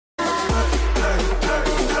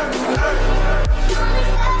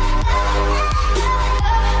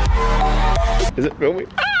Is it filming?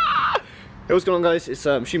 Ah! Hey, what's going on, guys? It's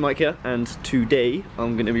MochineMike here, and today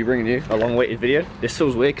I'm going to be bringing you a long-awaited video. This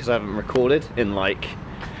feels weird because I haven't recorded in like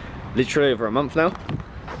literally over a month now,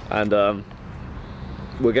 and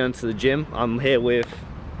we're going to the gym. I'm here with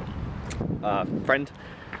a friend,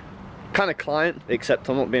 kind of client, except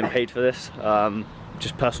I'm not being paid for this.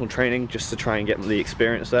 Just personal training, just to try and get the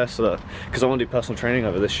experience there, so that because I want to do personal training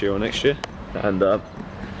over this year or next year, and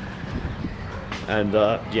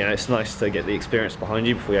yeah, it's nice to get the experience behind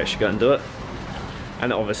you before you actually go and do it,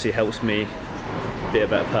 and it obviously helps me be a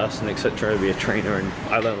better person, etc., be a trainer, and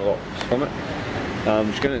I learn a lot from it.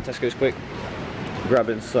 Just going to Tesco's quick,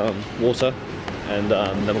 grabbing some water, and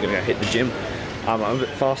then we're going to go hit the gym. I'm a bit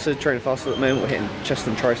fasted, training fasted at the moment. We're hitting chest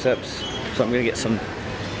and triceps, so I'm going to get some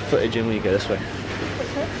footage in when you go this way.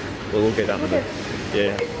 We'll go down the way.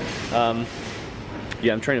 Yeah.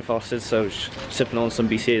 Yeah, I'm training fasted, so just sipping on some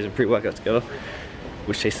BCAAs and pre-workout together,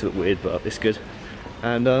 which tastes a bit weird, but it's good.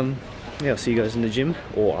 And yeah, I'll see you guys in the gym,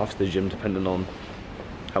 or after the gym, depending on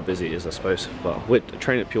how busy it is, I suppose. But we're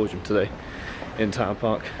training at PureGym today in Town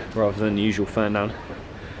Park, rather than the usual Ferndown.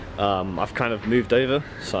 I've kind of moved over,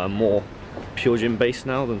 so I'm more PureGym based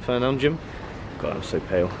now than Ferndown gym. God, I'm so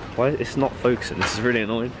pale. Why? It's not focusing, this is really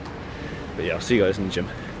annoying. But yeah, I'll see you guys in the gym.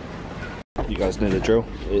 You guys know the drill.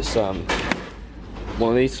 It's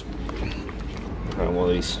one of these, and one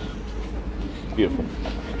of these. Beautiful.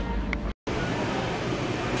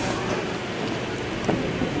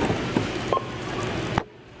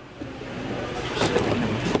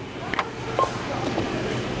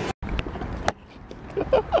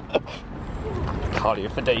 Cardio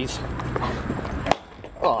for days.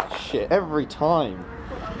 Oh shit, every time.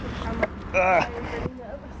 I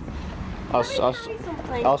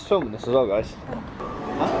was filming this as well, guys.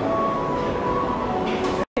 Huh?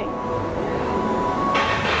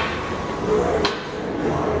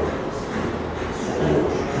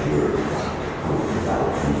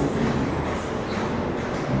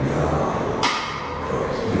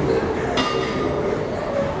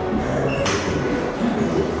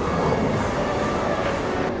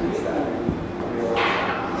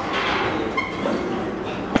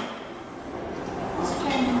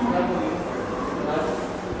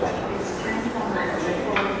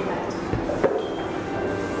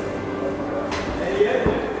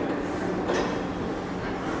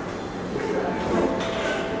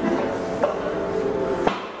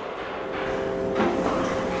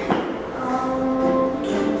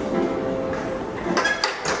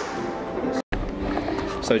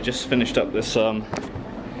 So just finished up this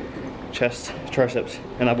chest, triceps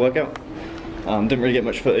and ab workout. Didn't really get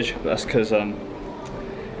much footage, but that's because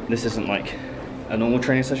this isn't like a normal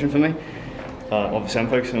training session for me. Obviously I'm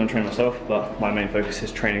focusing on training myself, but my main focus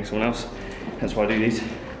is training someone else. That's why I do these.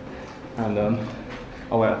 And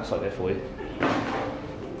I'll wear it like there for you.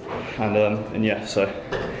 And yeah, so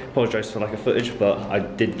apologise for lack of footage, but I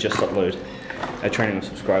did just upload a training with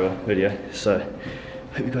subscriber video, so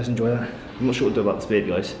hope you guys enjoy that. I'm not sure what to do about this beard,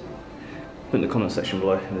 guys. Put in the comment section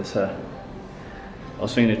below this hair. I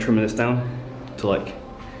was thinking of trimming this down to like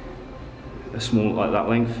a small, like that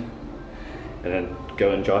length, and then go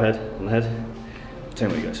and jar head on the head. Tell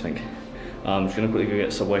me what you guys think. I'm just gonna quickly go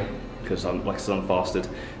get Subway, because like I said, I'm fasted,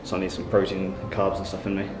 so I need some protein and carbs and stuff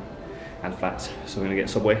in me, and fats. So I'm gonna get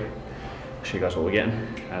Subway, I'll show you guys what we're getting,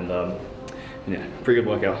 and yeah, pretty good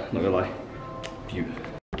workout, not gonna lie. Beautiful.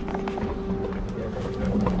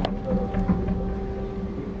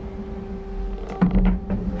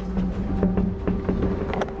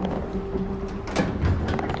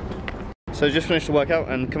 So just finished the workout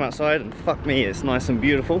and come outside, and fuck me, it's nice and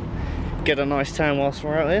beautiful. Get a nice tan whilst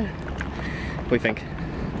we're out here. What do you think?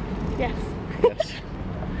 Yes. Yes.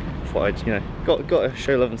 Thought I'd, you know, got to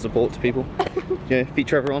show love and support to people. You know,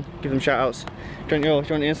 feature everyone, give them shout outs. Do you want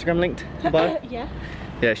your Instagram linked? Yeah.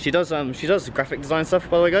 Yeah, she does graphic design stuff,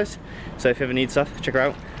 by the way, guys. So if you ever need stuff, check her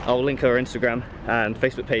out. I'll link her Instagram and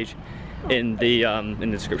Facebook page in the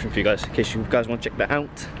description for you guys, in case you guys want to check that out.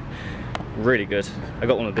 Really good. I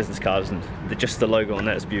got one of the business cards, and just the logo on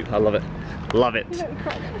there is beautiful. I love it. Love it.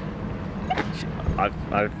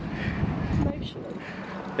 I've Emotional.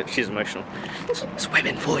 She's emotional. It's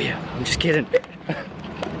women for you. I'm just kidding.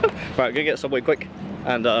 Right, go get Subway quick,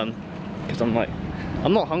 and because I'm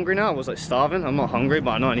not hungry now. I was like starving. I'm not hungry,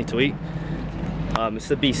 but I know I need to eat. It's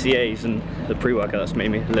the BCAAs and the pre-workout that's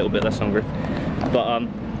made me a little bit less hungry. But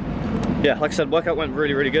yeah, like I said, workout went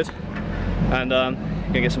really, really good, and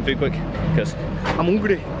gonna get some food quick because I'm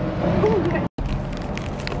hungry.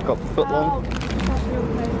 Got foot long.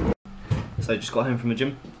 So I just got home from the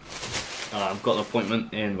gym. I've got an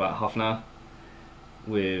appointment in about half an hour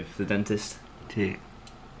with the dentist to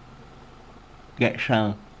get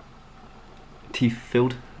some teeth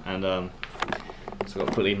filled, and so I've got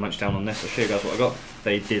to quickly munch down on this. I'll show you guys what I got.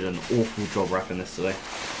 They did an awful job wrapping this today.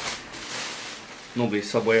 Normally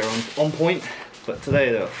Subway are on point, but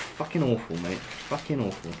today they're fucking awful, mate. Fucking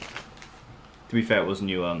awful. To be fair, it was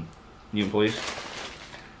new employees.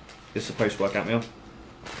 This is a post-workout meal.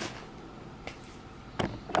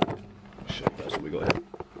 I'll show you guys what we got here.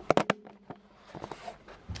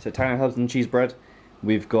 So Italian herbs and cheese bread.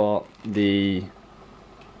 We've got the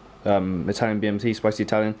Italian BMT, spicy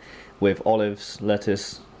Italian, with olives,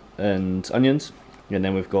 lettuce, and onions. And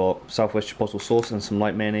then we've got Southwest Chipotle sauce and some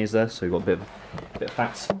light mayonnaise there, so we've got a bit of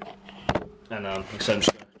fats. And so I'm just gonna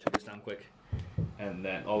check this down quick. And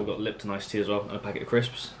then we've got Lipton iced tea as well, and a packet of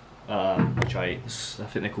crisps, which I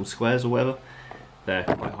think they're called squares or whatever. They're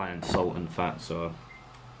quite high in salt and fat, so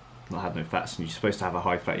I had no fats, and you're supposed to have a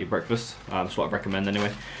high fatty breakfast. That's what I recommend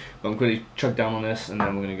anyway. But I'm going to chug down on this, and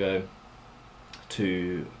then we're going to go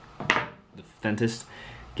to the dentist,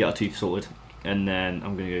 get our teeth sorted, and then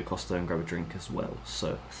I'm going to go to Costa and grab a drink as well.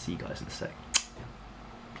 So I'll see you guys in a sec.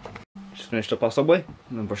 Just finished up our Subway,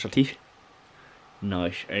 and then brush our teeth.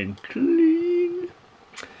 Nice and clean.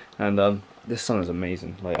 And this sun is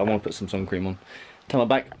amazing. Like, I want to put some sun cream on. Tell my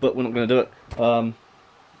back, but we're not going to do it.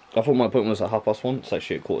 I thought my appointment was at 1:30. It's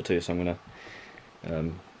actually at 1:45, so I'm going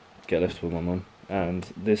to get a lift with my mum. And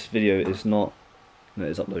this video is not... No,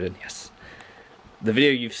 it's uploaded, yes. The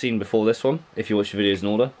video you've seen before this one, if you watch the videos in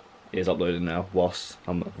order, is uploaded now whilst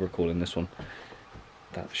I'm recording this one.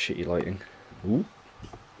 That shitty lighting. Ooh.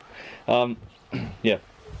 Yeah.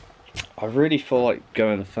 I really feel like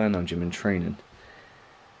going to the Fernand gym and training.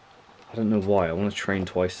 I don't know why, I want to train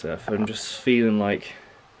twice there. I'm just feeling like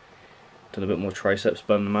done a bit more triceps,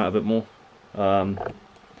 burn them out a bit more.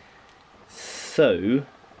 So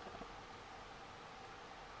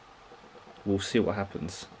we'll see what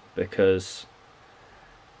happens, because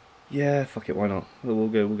yeah, fuck it, why not? We'll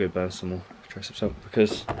go burn some more triceps out,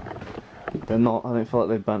 because they're not. I don't feel like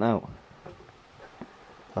they've burnt out.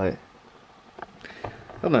 Like,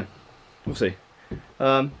 I don't know. We'll see.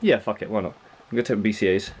 Yeah, fuck it, why not? I'm gonna take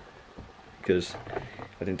BCAs, because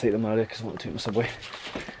I didn't take them earlier because I want to take my Subway.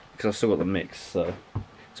 Because I've still got the mix, so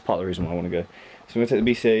it's part of the reason why I want to go. So I'm going to take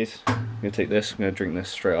the BCAs, I'm going to take this, I'm going to drink this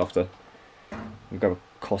straight after. I'm going to grab a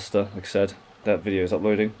Costa, like I said. That video is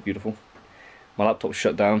uploading, beautiful. My laptop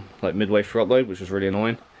shut down like midway through upload, which was really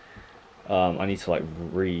annoying. I need to like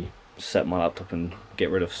reset my laptop and get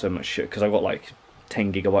rid of so much shit, because I've got like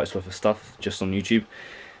 10 gigabytes worth of stuff just on YouTube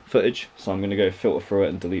footage. So I'm going to go filter through it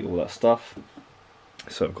and delete all that stuff.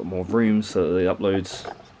 So I've got more room so that the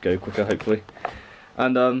uploads go quicker, hopefully.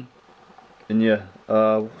 And yeah,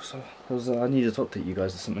 so I need to talk to you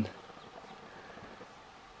guys or something.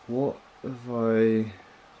 What have I...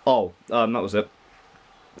 Oh, that was it.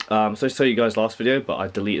 So I saw you guys last video, but I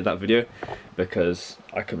deleted that video because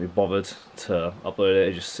I couldn't be bothered to upload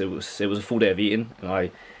it. It was a full day of eating, and I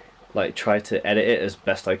like tried to edit it as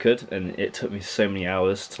best I could, and it took me so many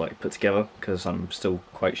hours to like put together because I'm still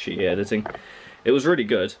quite shitty at editing. It was really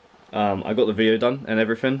good. I got the video done and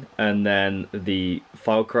everything, and then the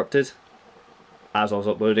file corrupted as I was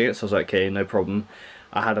uploading it, so I was like, okay, no problem.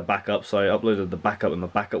 I had a backup, so I uploaded the backup, and the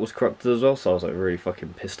backup was corrupted as well, so I was like really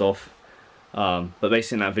fucking pissed off. But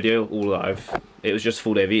basically in that video, it was just a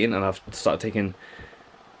full day of eating, and I've started taking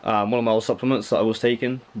one of my old supplements that I was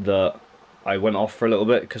taking that I went off for a little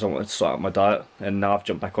bit because I wanted to sort out my diet, and now I've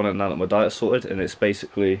jumped back on it now that my diet's sorted, and it's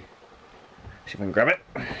basically, see if I can grab it,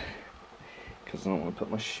 because I don't want to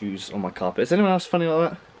put my shoes on my carpet. Is anyone else funny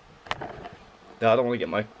like that? Yeah, I don't want to get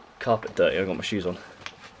my carpet dirty. I've got my shoes on.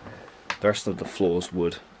 The rest of the floor's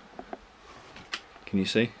wood. Can you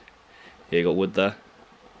see? Yeah, you got wood there,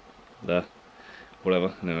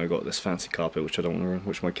 whatever. And then I got this fancy carpet which I don't want to ruin,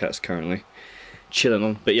 which my cat's currently chilling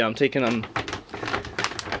on. But yeah, I'm taking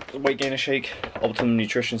weight gainer shake, Optimum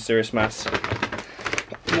Nutrition Serious Mass.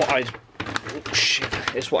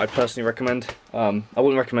 It's what I personally recommend. I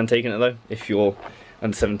wouldn't recommend taking it though if you're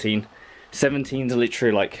under 17. 17's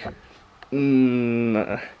literally like,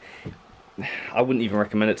 I wouldn't even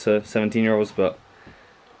recommend it to 17-year-olds, but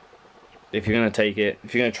if you're going to take it,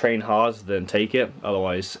 if you're going to train hard, then take it.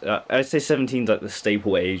 Otherwise, I'd say 17's like the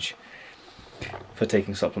staple age for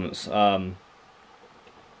taking supplements.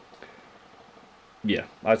 Yeah,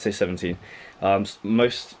 I'd say 17.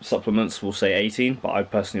 Most supplements will say 18, but I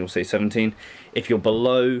personally will say 17. If you're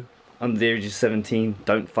below, under the age of 17,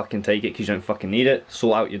 don't fucking take it because you don't fucking need it.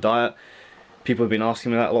 Sort out your diet. People have been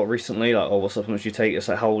asking me that a lot recently, like, oh, what supplements do you take? It's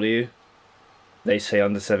like, how old are you? They say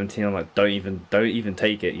under 17. I'm like, don't even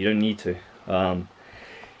take it. You don't need to.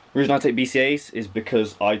 The reason I take BCAAs is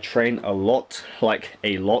because I train a lot, like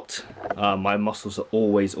a lot. My muscles are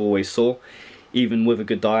always sore, even with a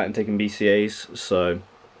good diet and taking BCAAs. So,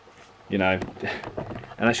 you know,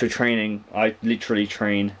 unless you're training, I literally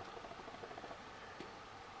train.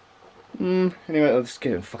 Anyway, it's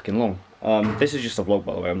getting fucking long. This is just a vlog,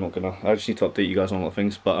 by the way. I just need to update you guys on a lot of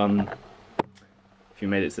things. But if you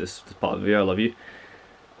made it to this part of the video, I love you.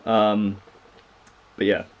 But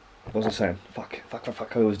yeah. What was I saying? Fuck, I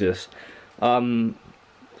always do this. I don't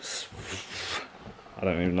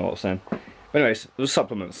even know what I was saying. But anyways, it was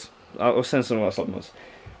supplements. I was saying something about supplements.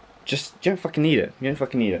 Just, you don't fucking need it. You don't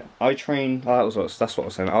fucking need it. I train, that's what I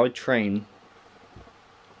was saying. I train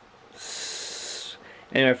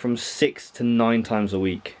anywhere from 6 to 9 times a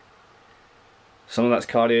week. Some of that's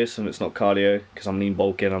cardio, some of it's not cardio, because I'm lean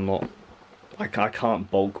bulking, I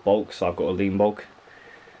can't bulk, so I've got a lean bulk.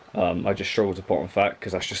 I just struggle to put on fat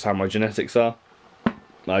because that's just how my genetics are.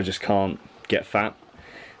 I just can't get fat,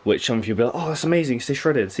 which some of you will be like, oh, that's amazing, stay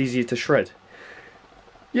shredded, it's easier to shred.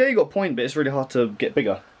 Yeah, you got a point, but it's really hard to get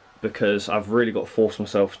bigger because I've really got to force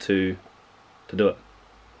myself to do it.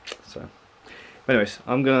 So, anyways,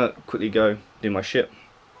 I'm gonna quickly go do my shit.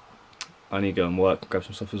 I need to go and work, grab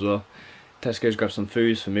some stuff as well. Tesco's, grab some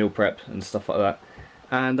foods for meal prep and stuff like that.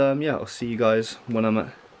 And yeah, I'll see you guys when I'm at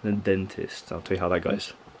the dentist. I'll tell you how that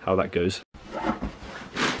goes. I was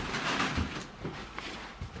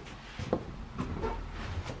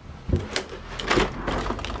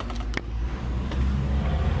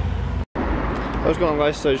going on,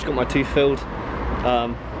 guys, so I just got my tooth filled,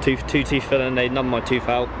 two teeth filling. They numbed my tooth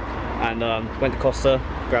out, and went to Costa,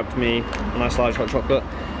 grabbed me a nice large hot chocolate,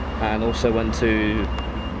 and also went to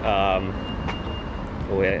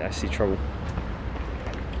oh yeah, I see trouble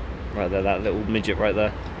right there, that little midget right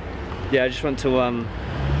there. Yeah, I just went to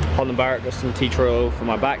Holland Barrett, got some tea tree oil for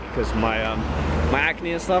my back because my my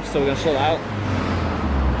acne and stuff, so we're gonna sort that out.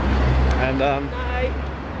 And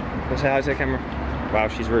go say hi to the camera. Wow,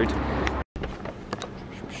 she's rude.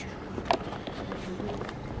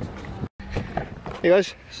 Hey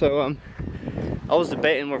guys, so I was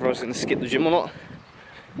debating whether I was gonna skip the gym or not,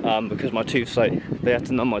 because my tooth's like, they had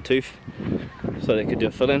to numb my tooth so they could do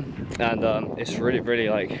a fill-in, and it's really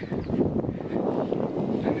like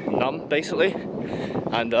numb basically.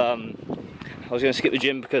 And I was going to skip the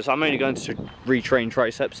gym because I'm only going to retrain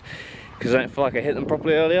triceps because I don't feel like I hit them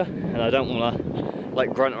properly earlier, and I don't want to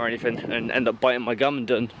like grunt or anything and end up biting my gum and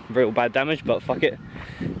doing real bad damage. But fuck it,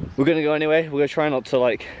 we're going to go anyway. We're going to try not to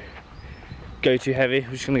like go too heavy.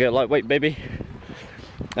 We're just going to get lightweight, baby,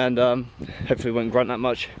 and hopefully we won't grunt that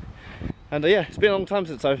much. And yeah, it's been a long time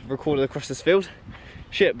since I've recorded across this field.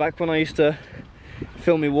 Shit, back when I used to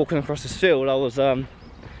film me walking across this field, I was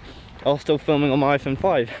still filming on my iPhone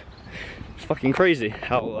 5. It's fucking crazy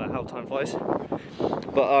how time flies.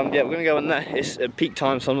 But yeah, we're gonna go in there. It's at peak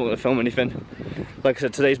time, so I'm not gonna film anything. Like I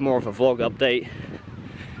said, today's more of a vlog update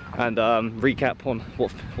and recap on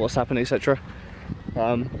what's happened, etc.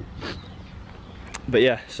 But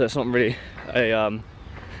yeah, so it's not really a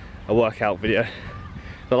workout video.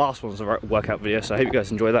 The last one was a workout video, so I hope you guys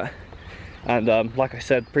enjoy that. And like I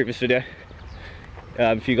said, previous video,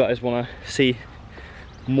 if you guys want to see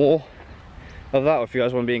more of that, or if you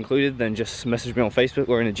guys want to be included, then just message me on Facebook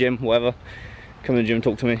or in a gym, whatever. Come in the gym,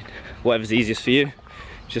 talk to me, whatever's easiest for you.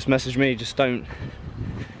 Just message me, just don't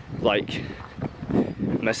like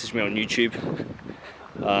message me on YouTube,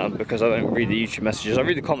 because I don't read the YouTube messages. I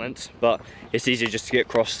read the comments, but it's easier just to get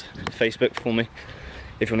across Facebook for me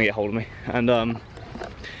if you want to get hold of me. And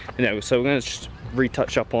you know, so we're going to just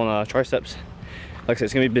retouch up on triceps. Like I said,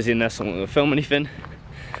 it's going to be busy in there, so I'm not going to film anything.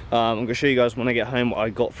 I'm going to show you guys when I get home what I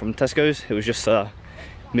got from Tesco's. It was just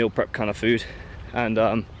meal prep kind of food, and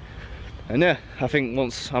yeah, I think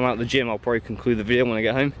once I'm out of the gym I'll probably conclude the video when I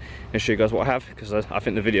get home and show you guys what I have, because I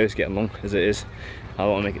think the video is getting long as it is. I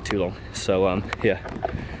don't want to make it too long, so yeah.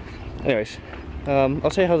 Anyways,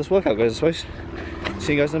 I'll tell you how this workout goes, I suppose.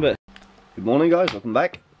 See you guys in a bit. Good morning, guys, welcome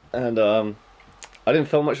back. And I didn't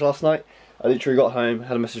film much last night. I literally got home,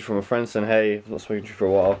 had a message from a friend saying, hey, I've not spoken to you for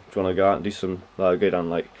a while, do you want to go out and do some, go down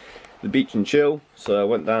like the beach and chill? So I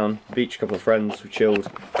went down the beach, a couple of friends, we chilled,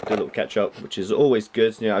 did a little catch up, which is always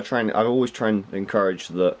good. You know, I've always tried and encourage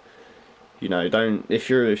that, you know, don't, if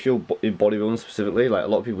you're in bodybuilding specifically, like a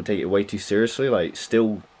lot of people take it way too seriously, like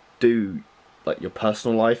still do like your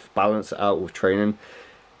personal life, balance it out with training.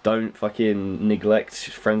 Don't fucking neglect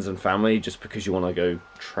friends and family just because you want to go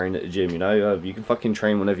train at the gym, you know? You can fucking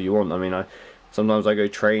train whenever you want. I mean, sometimes I go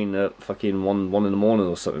train at fucking 1 in the morning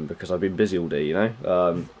or something because I've been busy all day, you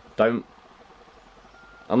know?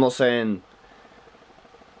 I'm not saying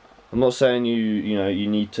you know, you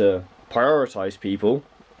need to prioritize people,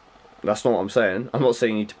 That's not what I'm saying. I'm not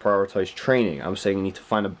saying you need to prioritize training. I'm saying you need to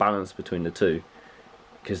find a balance between the two,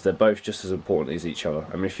 because they're both just as important as each other.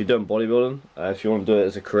 I mean, if you're doing bodybuilding, if you want to do it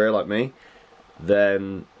as a career like me,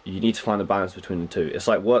 then you need to find a balance between the two. It's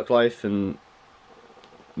like work life and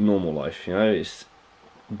normal life, you know. It's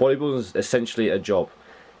bodybuilding is essentially a job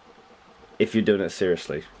if you're doing it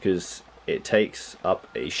seriously, because it takes up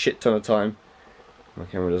a shit ton of time. My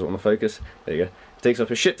camera doesn't want to focus. There you go. It takes up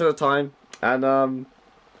a shit ton of time and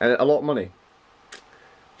a lot of money,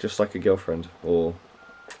 just like a girlfriend, or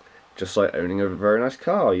just like owning a very nice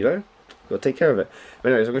car, you know. Got to take care of it. But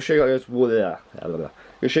anyways, I'm going to show you guys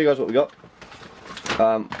what we got.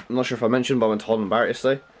 I'm not sure if I mentioned, but I went to Holland & Barrett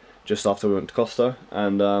yesterday, just after we went to Costa,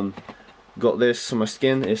 and got this on my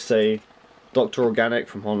skin. It's a Dr. Organic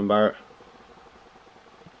from Holland & Barrett.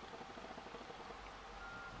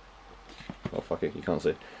 Oh fuck it, you can't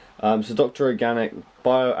see. So Dr. Organic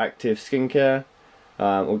Bioactive Skincare,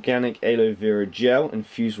 Organic Aloe Vera Gel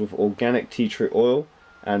infused with organic tea tree oil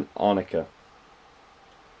and arnica.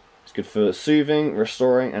 It's good for soothing,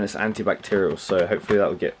 restoring, and it's antibacterial. So hopefully that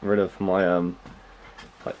will get rid of my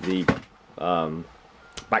like the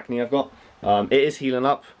back knee I've got. It is healing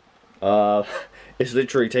up. It's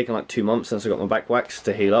literally taken like 2 months since I got my back waxed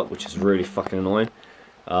to heal up, which is really fucking annoying.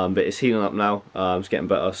 But it's healing up now. It's getting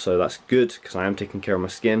better, so that's good, because I am taking care of my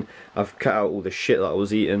skin. I've cut out all the shit that I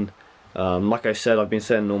was eating. Like I said, I've been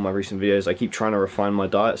saying in all my recent videos, I keep trying to refine my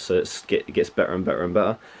diet so it gets better and better and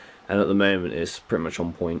better. And at the moment, it's pretty much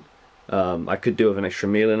on point. I could do with an extra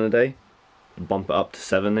meal in a day, bump it up to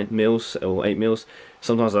 7 meals or 8 meals.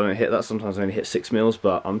 Sometimes I don't hit that, sometimes I only hit 6 meals,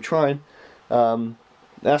 but I'm trying.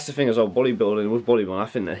 That's the thing as well, bodybuilding, I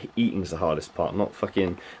think that eating's the hardest part, not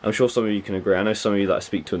fucking, I'm sure some of you can agree, I know some of you that I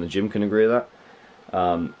speak to in the gym can agree with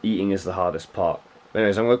that. Eating is the hardest part. But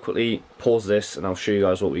anyways, I'm going to quickly pause this and I'll show you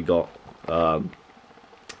guys what we got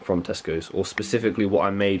from Tesco's, or specifically what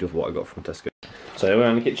I made with what I got from Tesco. So we're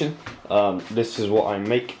in the kitchen. This is what I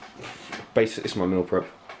make. Basically, it's my meal prep.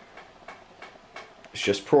 It's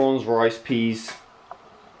just prawns, rice, peas,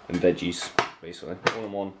 and veggies, basically, all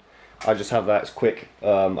in one. I just have that, it's quick.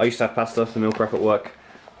 I used to have pasta for meal prep at work,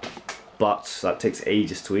 but that takes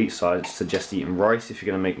ages to eat, so I suggest eating rice if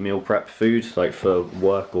you're going to make meal prep food, like for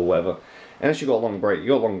work or whatever. Unless you've got a long break. You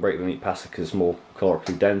got a long break, then eat pasta because it's more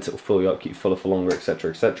calorically dense, it will fill you up, keep you fuller for longer,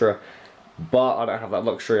 etc, etc. But I don't have that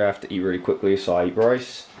luxury, I have to eat really quickly, so I eat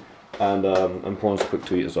rice, and prawns are quick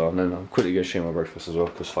to eat as well. And then I'm quickly going to show you my breakfast as well,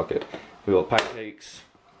 because fuck it. We got pancakes,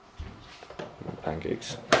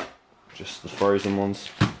 just the frozen ones,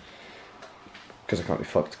 because I can't be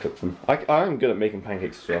fucked to cook them. I am good at making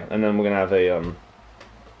pancakes as well, and then we're going to have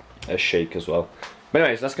a shake as well. But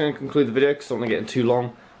anyways, that's going to conclude the video, because I'm not getting too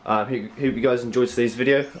long. Hope you guys enjoyed today's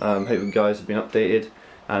video. Hope you guys have been updated,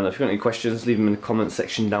 and if you've got any questions, leave them in the comment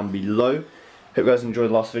section down below. Hope you guys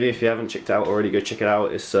enjoyed the last video. If you haven't checked it out already, go check it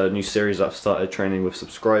out. It's a new series that I've started, training with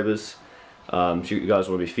subscribers. If you guys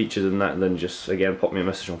want to be featured in that, then just again pop me a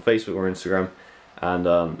message on Facebook or Instagram. And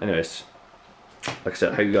anyways, like I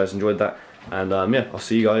said, I hope you guys enjoyed that, and yeah, I'll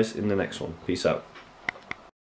see you guys in the next one. Peace out.